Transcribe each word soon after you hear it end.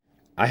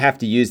I have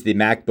to use the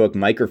MacBook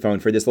microphone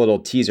for this little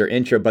teaser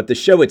intro, but the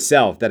show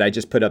itself that I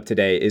just put up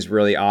today is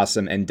really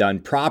awesome and done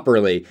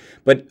properly.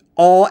 But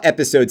all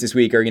episodes this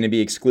week are going to be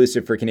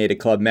exclusive for Kaneda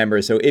Club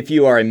members. So if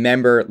you are a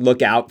member,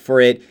 look out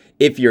for it.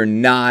 If you're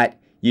not,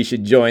 you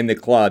should join the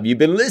club. You've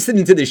been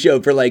listening to the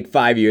show for like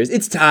 5 years.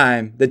 It's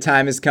time. The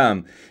time has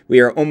come. We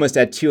are almost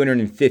at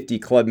 250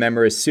 club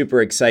members.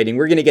 Super exciting.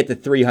 We're going to get to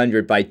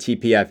 300 by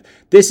TPF.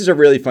 This is a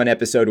really fun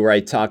episode where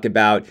I talk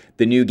about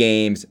the new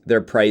games, their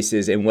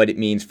prices, and what it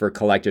means for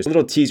collectors. A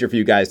little teaser for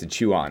you guys to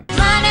chew on.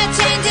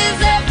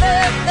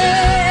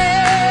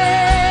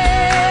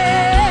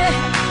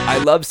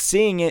 I love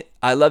seeing it.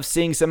 I love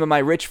seeing some of my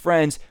rich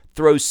friends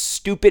throw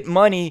stupid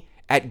money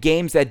at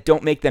games that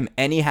don't make them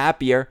any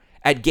happier,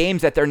 at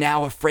games that they're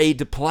now afraid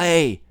to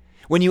play.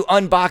 When you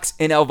unbox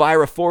an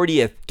Elvira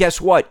 40th, guess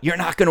what? You're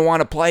not going to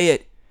want to play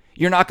it.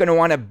 You're not going to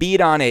want to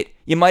beat on it.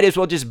 You might as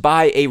well just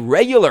buy a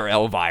regular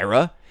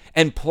Elvira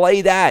and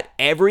play that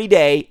every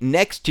day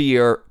next to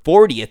your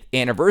 40th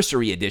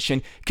anniversary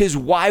edition, because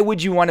why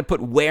would you want to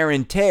put wear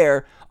and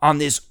tear on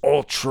this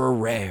ultra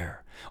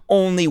rare?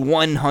 Only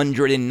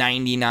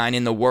 199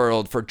 in the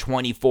world for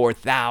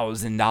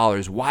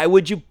 $24,000. Why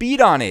would you beat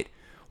on it?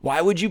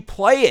 Why would you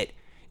play it?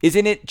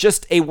 Isn't it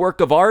just a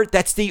work of art?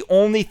 That's the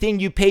only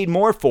thing you paid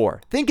more for.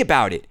 Think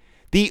about it.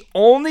 The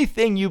only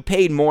thing you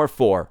paid more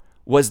for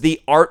was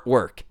the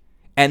artwork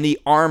and the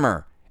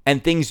armor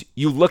and things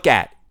you look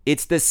at.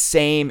 It's the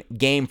same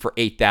game for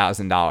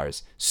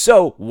 $8,000.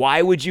 So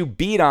why would you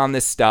beat on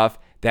this stuff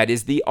that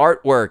is the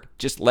artwork?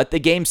 Just let the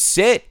game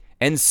sit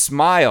and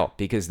smile,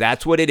 because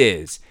that's what it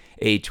is.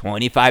 A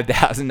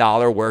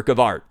 $25,000 work of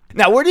art.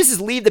 Now, where does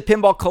this leave the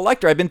pinball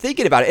collector? I've been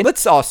thinking about it. And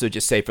let's also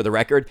just say for the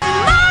record,